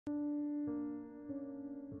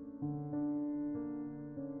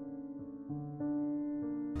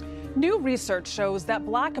New research shows that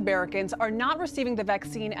Black Americans are not receiving the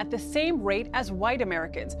vaccine at the same rate as white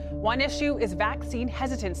Americans. One issue is vaccine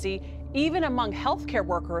hesitancy, even among healthcare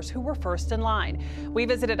workers who were first in line. We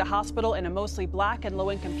visited a hospital in a mostly Black and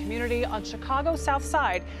low-income community on Chicago's South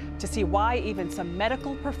Side to see why even some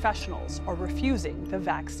medical professionals are refusing the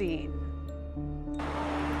vaccine.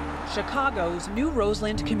 Chicago's New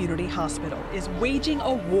Roseland Community Hospital is waging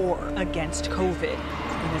a war against COVID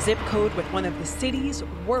in a zip code with one of the city's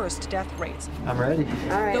worst death rates. I'm ready.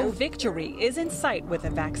 All right. Though victory is in sight with a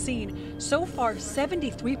vaccine, so far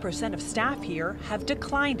 73% of staff here have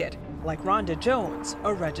declined it, like Rhonda Jones,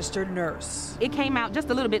 a registered nurse. It came out just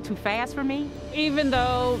a little bit too fast for me. Even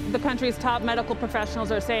though the country's top medical professionals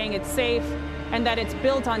are saying it's safe and that it's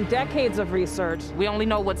built on decades of research. We only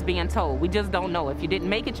know what's being told. We just don't know. If you didn't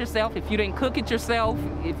make it yourself, if you didn't cook it yourself,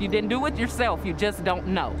 if you didn't do it yourself, you just don't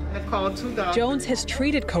know. Jones has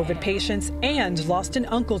treated COVID patients and lost an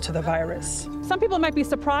uncle to the virus. Some people might be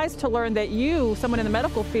surprised to learn that you, someone in the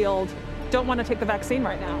medical field, don't want to take the vaccine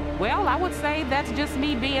right now. Well, I would say that's just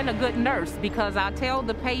me being a good nurse, because I tell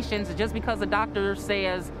the patients, just because a doctor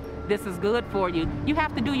says this is good for you, you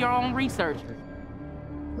have to do your own research.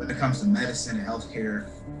 When it comes to medicine and healthcare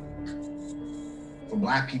for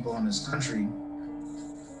Black people in this country,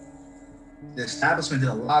 the establishment did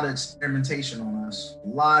a lot of experimentation on us, a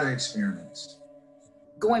lot of experiments.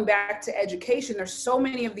 Going back to education, there's so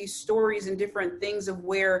many of these stories and different things of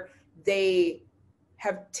where they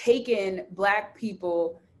have taken Black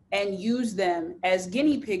people and used them as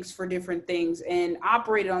guinea pigs for different things and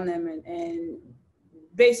operated on them and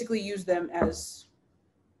basically used them as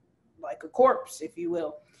like a corpse, if you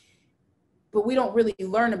will. But we don't really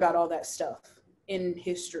learn about all that stuff in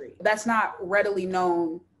history. That's not readily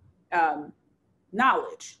known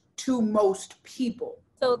knowledge to most people.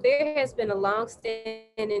 So there has been a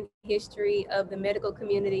long-standing history of the medical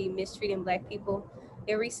community mistreating Black people.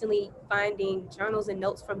 They're recently finding journals and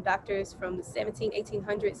notes from doctors from the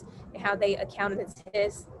 1800s and how they accounted the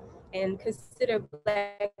tests and consider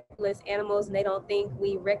Blackless animals, and they don't think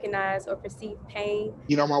we recognize or perceive pain.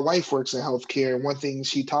 You know, my wife works in healthcare, and one thing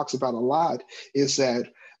she talks about a lot is that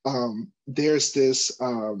there's this,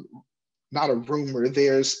 not a rumor,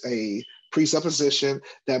 there's a presupposition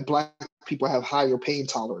that Black people have higher pain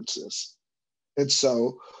tolerances. And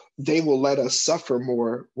so they will let us suffer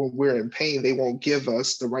more when we're in pain. They won't give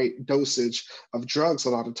us the right dosage of drugs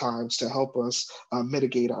a lot of times to help us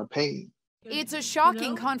mitigate our pain. It's a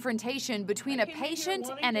shocking confrontation between a patient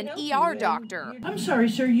and an ER doctor. I'm sorry,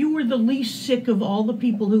 sir, you were the least sick of all the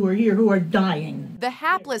people who are here who are dying. The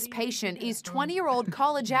hapless patient is 20-year-old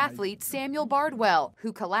college athlete Samuel Bardwell,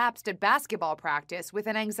 who collapsed at basketball practice with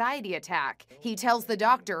an anxiety attack. He tells the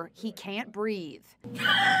doctor he can't breathe. He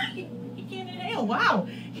can't inhale. Wow,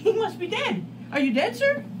 he must be dead. Are you dead,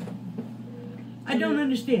 sir? I don't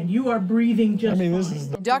understand. You are breathing just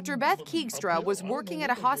fine. Dr. Beth Keegstra was working at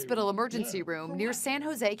a hospital emergency room near San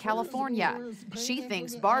Jose, California. She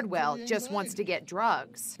thinks Bardwell just wants to get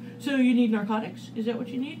drugs. So you need narcotics? Is that what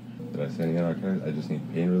you need? Did I say any narcotics? I just need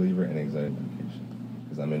pain reliever and anxiety medication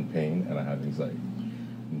because I'm in pain and I have anxiety.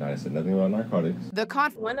 And I said nothing about narcotics.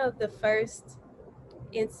 One of the first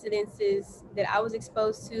incidences that I was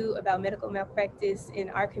exposed to about medical malpractice in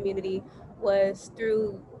our community was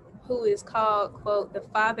through who is called, quote, the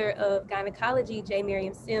father of gynecology, J.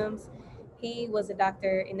 Miriam Sims. He was a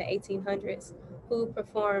doctor in the 1800s who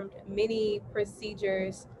performed many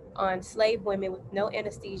procedures on slave women with no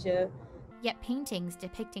anesthesia. Yet paintings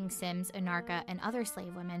depicting Sims, Anarcha, and other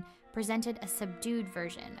slave women presented a subdued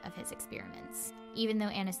version of his experiments. Even though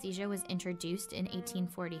anesthesia was introduced in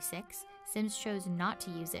 1846, Sims chose not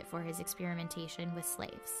to use it for his experimentation with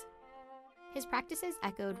slaves. His practices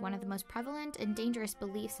echoed one of the most prevalent and dangerous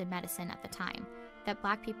beliefs in medicine at the time, that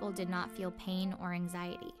Black people did not feel pain or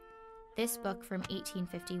anxiety. This book from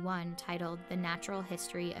 1851, titled The Natural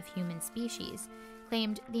History of Human Species,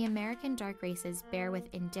 claimed the American dark races bear with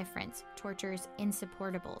indifference tortures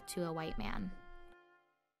insupportable to a white man.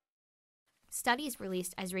 Studies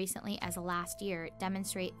released as recently as last year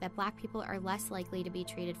demonstrate that Black people are less likely to be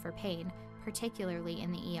treated for pain, particularly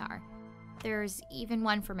in the ER. There's even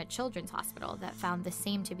one from a children's hospital that found the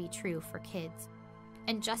same to be true for kids.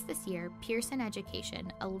 And just this year, Pearson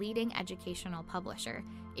Education, a leading educational publisher,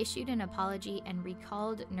 issued an apology and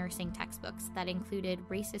recalled nursing textbooks that included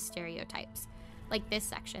racist stereotypes, like this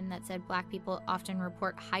section that said Black people often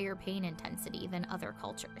report higher pain intensity than other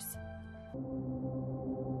cultures.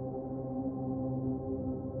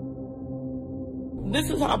 This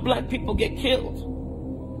is how Black people get killed.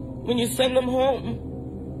 When you send them home,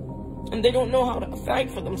 and they don't know how to fight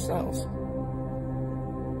for themselves.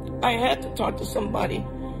 I had to talk to somebody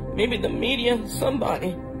maybe the media,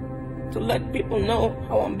 somebody, to let people know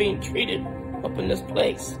how I'm being treated up in this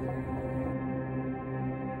place.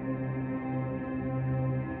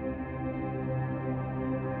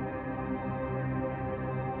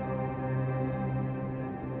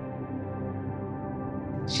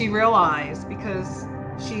 She realized, because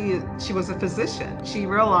she was a physician, she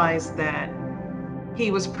realized that he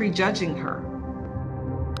was prejudging her.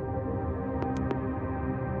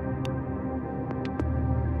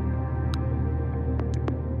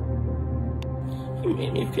 He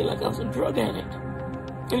made me feel like I was a drug addict,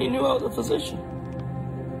 and he knew I was a physician.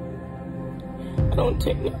 I don't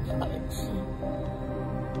take narcotics.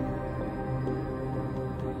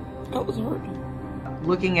 I was hurting.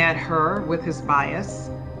 Looking at her with his bias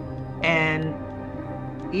and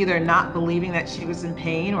either not believing that she was in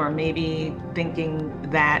pain or maybe thinking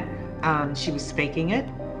that she was faking it,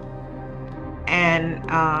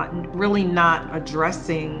 and really not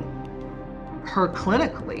addressing her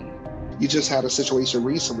clinically. You just had a situation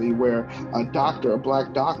recently where a doctor, a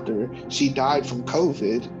Black doctor, she died from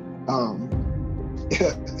COVID.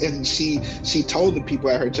 And she told the people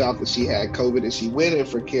at her job that she had COVID, and she went in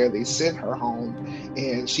for care. They sent her home,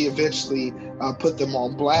 and she eventually put them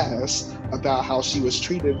on blast about how she was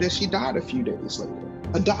treated. Then she died a few days later.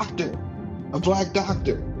 A doctor, a Black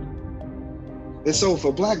doctor. And so if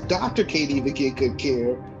a Black doctor can't even get good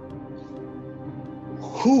care,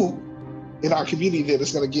 who in our community then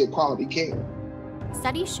is going to get quality care?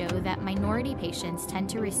 Studies show that minority patients tend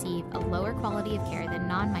to receive a lower quality of care than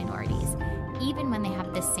non-minorities, even when they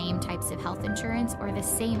have the same types of health insurance or the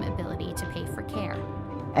same ability to pay for care.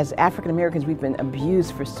 As African Americans, we've been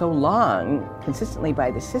abused for so long, consistently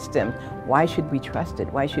by the system. Why should we trust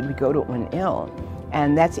it? Why should we go to one ill?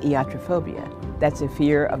 And that's iatrophobia. That's a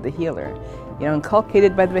fear of the healer,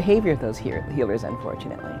 inculcated by the behavior of those healers,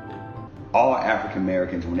 unfortunately. All African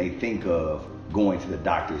Americans, when they think of going to the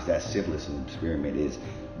doctors, that syphilis experiment is,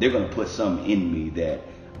 they're going to put something in me that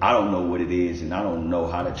I don't know what it is, and I don't know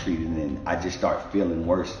how to treat it, and I just start feeling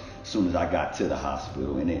worse as soon as I got to the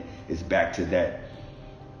hospital. And it's back to that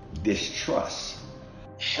distrust.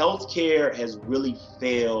 Healthcare has really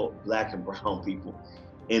failed Black and brown people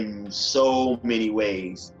in so many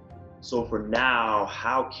ways. So for now,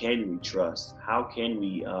 how can we trust? How can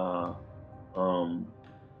we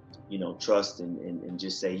trust and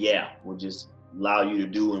just say, yeah, we'll just allow you to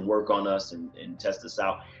do and work on us and test us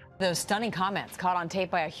out. Those stunning comments caught on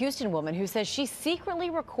tape by a Houston woman who says she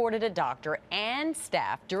secretly recorded a doctor and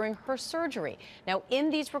staff during her surgery. Now,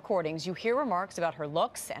 in these recordings, you hear remarks about her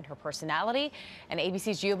looks and her personality, and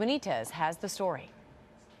ABC's Gio Benitez has the story.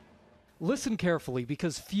 Listen carefully,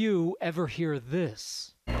 because few ever hear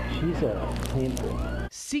this. She's a painful.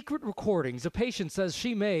 Secret recordings a patient says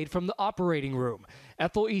she made from the operating room.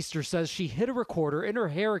 Ethel Easter says she hid a recorder in her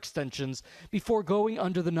hair extensions before going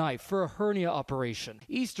under the knife for a hernia operation.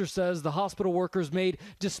 Easter says the hospital workers made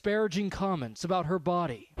disparaging comments about her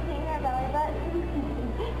body.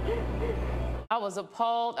 I was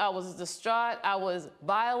appalled, I was distraught, I was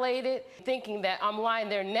violated, thinking that I'm lying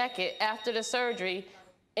there naked after the surgery,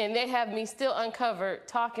 and they have me still uncovered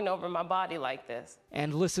talking over my body like this.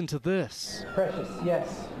 And listen to this. Precious,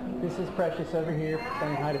 yes. This is Precious over here,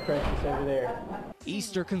 saying hi to Precious over there.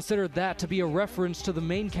 Easter considered that to be a reference to the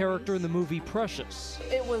main character in the movie Precious.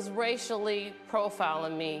 It was racially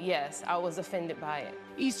profiling me, yes. I was offended by it.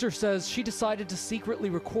 Easter says she decided to secretly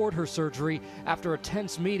record her surgery after a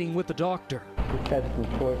tense meeting with the doctor. We said some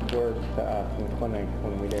choice words to us in the clinic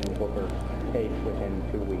when we didn't book her case within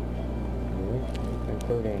 2 weeks.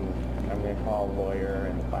 Including, I'm going to call a lawyer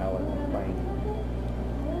and file a complaint.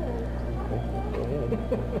 Go ahead.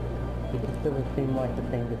 It just doesn't seem like the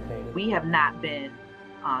thing to say. We have not been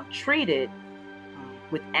treated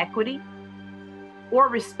with equity or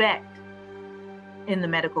respect in the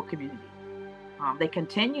medical community. They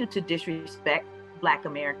continue to disrespect Black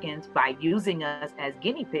Americans by using us as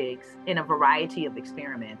guinea pigs in a variety of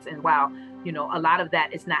experiments. And while, a lot of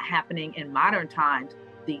that is not happening in modern times,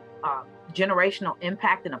 the generational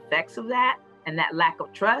impact and effects of that and that lack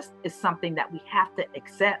of trust is something that we have to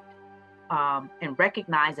accept and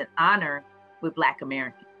recognize and honor with Black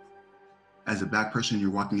Americans. As a Black person,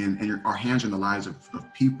 you're walking in and our hands are in the lives of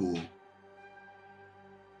people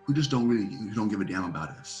who just who don't give a damn about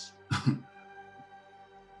us.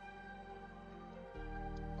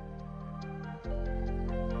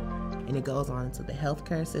 And it goes on into the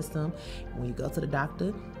healthcare system. When you go to the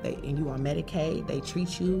doctor and you on Medicaid, they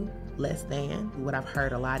treat you less than. What I've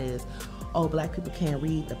heard a lot is, oh, Black people can't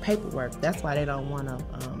read the paperwork. That's why they don't want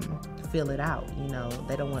to fill it out.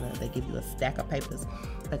 They don't want to, they give you a stack of papers.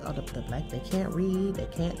 Like, oh, the Black, they can't read, they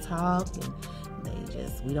can't talk. And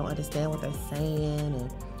We don't understand what they're saying,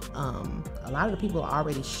 and a lot of the people are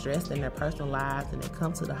already stressed in their personal lives, and they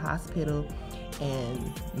come to the hospital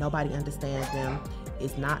and nobody understands them.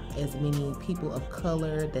 It's not as many people of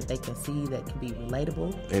color that they can see that can be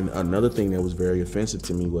relatable. And another thing that was very offensive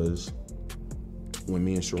to me was when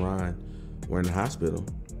me and Sharon were in the hospital,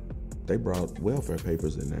 they brought welfare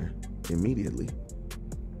papers in there immediately.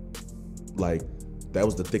 Like, that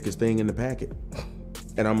was the thickest thing in the packet.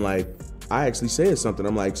 And I'm like, I actually said something.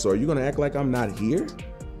 I'm like, so are you gonna act like I'm not here?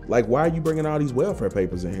 Like, why are you bringing all these welfare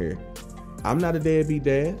papers in here? I'm not a deadbeat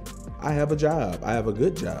dad. I have a job. I have a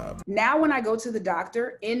good job. Now when I go to the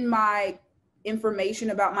doctor, in my information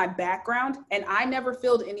about my background, and I never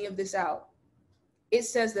filled any of this out, it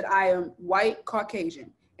says that I am white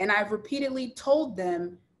Caucasian. And I've repeatedly told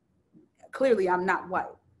them, clearly I'm not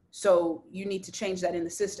white. So you need to change that in the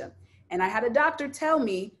system. And I had a doctor tell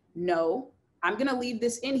me, no, I'm gonna leave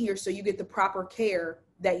this in here so you get the proper care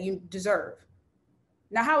that you deserve.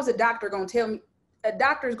 Now, how is a doctor gonna tell me, a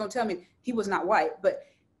doctor is gonna tell me he was not white, but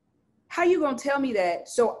how you gonna tell me that?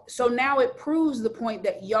 So now it proves the point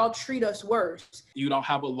that y'all treat us worse. We don't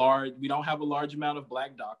have a large amount of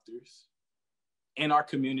Black doctors in our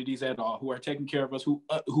communities at all who are taking care of us,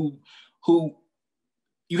 who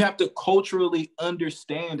you have to culturally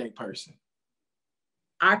understand a person.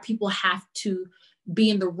 Our people have to be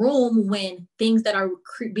in the room when things that are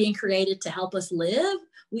being created to help us live.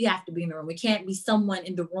 We have to be in the room. We can't be someone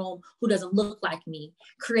in the room who doesn't look like me,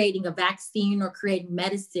 creating a vaccine or creating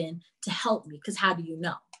medicine to help me. Because how do you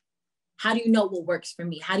know? How do you know what works for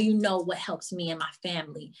me? How do you know what helps me and my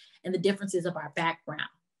family and the differences of our background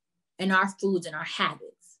and our foods and our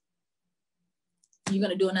habits? You're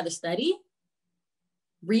going to do another study?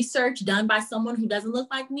 Research done by someone who doesn't look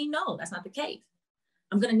like me? No, that's not the case.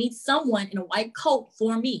 I'm going to need someone in a white coat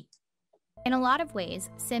for me. In a lot of ways,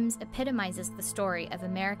 Sims epitomizes the story of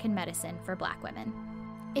American medicine for Black women.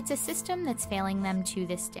 It's a system that's failing them to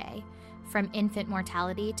this day. From infant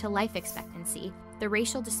mortality to life expectancy, the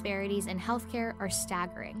racial disparities in healthcare are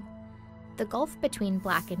staggering. The gulf between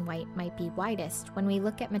Black and white might be widest when we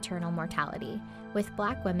look at maternal mortality, with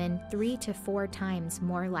Black women 3 to 4 times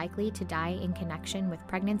more likely to die in connection with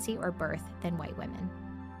pregnancy or birth than white women.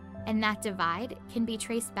 And that divide can be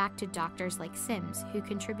traced back to doctors like Sims, who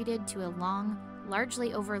contributed to a long,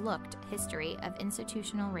 largely overlooked history of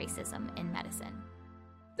institutional racism in medicine.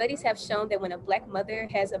 Studies have shown that when a Black mother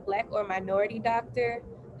has a Black or minority doctor,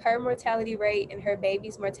 her mortality rate and her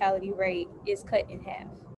baby's mortality rate is cut in half.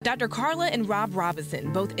 Dr. Carla and Rob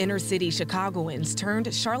Robinson, both inner-city Chicagoans turned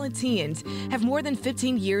Charlotteans, have more than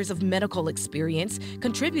 15 years of medical experience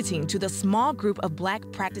contributing to the small group of Black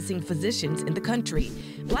practicing physicians in the country.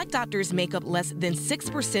 Black doctors make up less than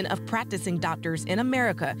 6% of practicing doctors in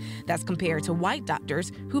America. That's compared to white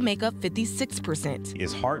doctors who make up 56%.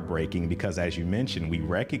 It's heartbreaking because, as you mentioned, we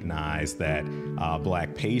recognize that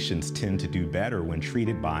Black patients tend to do better when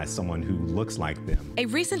treated by someone who looks like them. A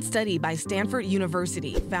recent study by Stanford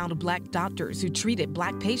University found Black doctors who treated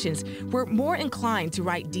Black patients were more inclined to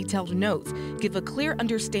write detailed notes, give a clear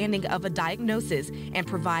understanding of a diagnosis, and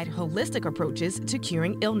provide holistic approaches to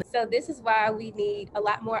curing illness. So this is why we need a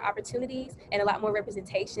lot more opportunities and a lot more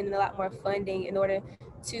representation and a lot more funding in order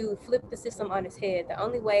to flip the system on its head. The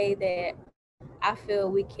only way that I feel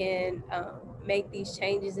we can make these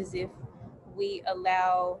changes is if we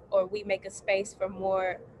allow or we make a space for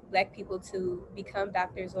more Black people to become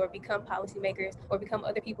doctors or become policymakers or become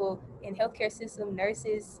other people in healthcare system,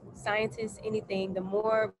 nurses, scientists, anything. The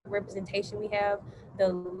more representation we have, the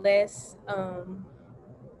less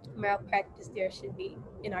malpractice there should be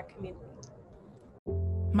in our community.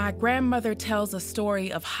 My grandmother tells a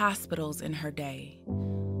story of hospitals in her day.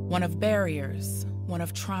 One of barriers, one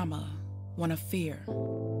of trauma, one of fear.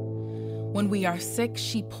 When we are sick,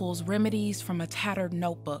 she pulls remedies from a tattered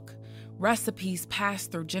notebook, recipes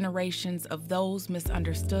passed through generations of those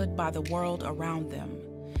misunderstood by the world around them.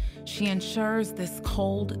 She ensures this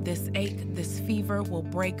cold, this ache, this fever will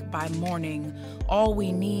break by morning. All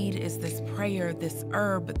we need is this prayer, this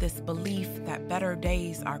herb, this belief that better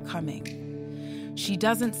days are coming. She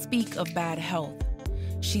doesn't speak of bad health.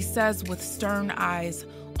 She says with stern eyes,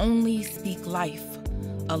 only speak life,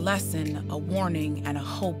 a lesson, a warning, and a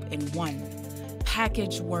hope in one.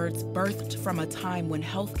 Packaged words birthed from a time when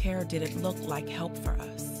healthcare didn't look like help for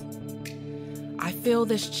us. I feel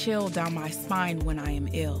this chill down my spine when I am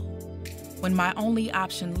ill, when my only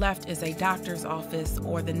option left is a doctor's office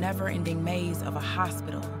or the never-ending maze of a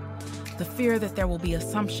hospital. The fear that there will be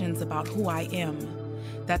assumptions about who I am,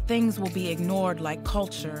 that things will be ignored like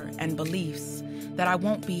culture and beliefs, that I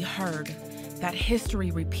won't be heard, that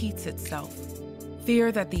history repeats itself.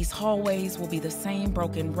 Fear that these hallways will be the same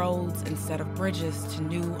broken roads instead of bridges to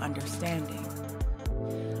new understanding.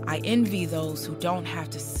 I envy those who don't have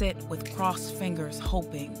to sit with crossed fingers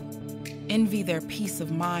hoping. Envy their peace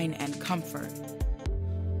of mind and comfort.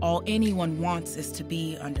 All anyone wants is to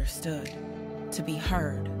be understood, to be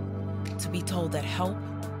heard, to be told that help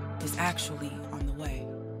is actually on the way.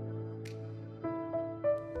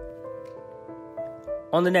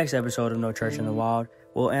 On the next episode of No Church in the Wild,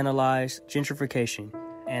 we'll analyze gentrification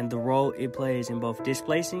and the role it plays in both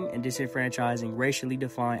displacing and disenfranchising racially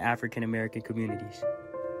defined African American communities.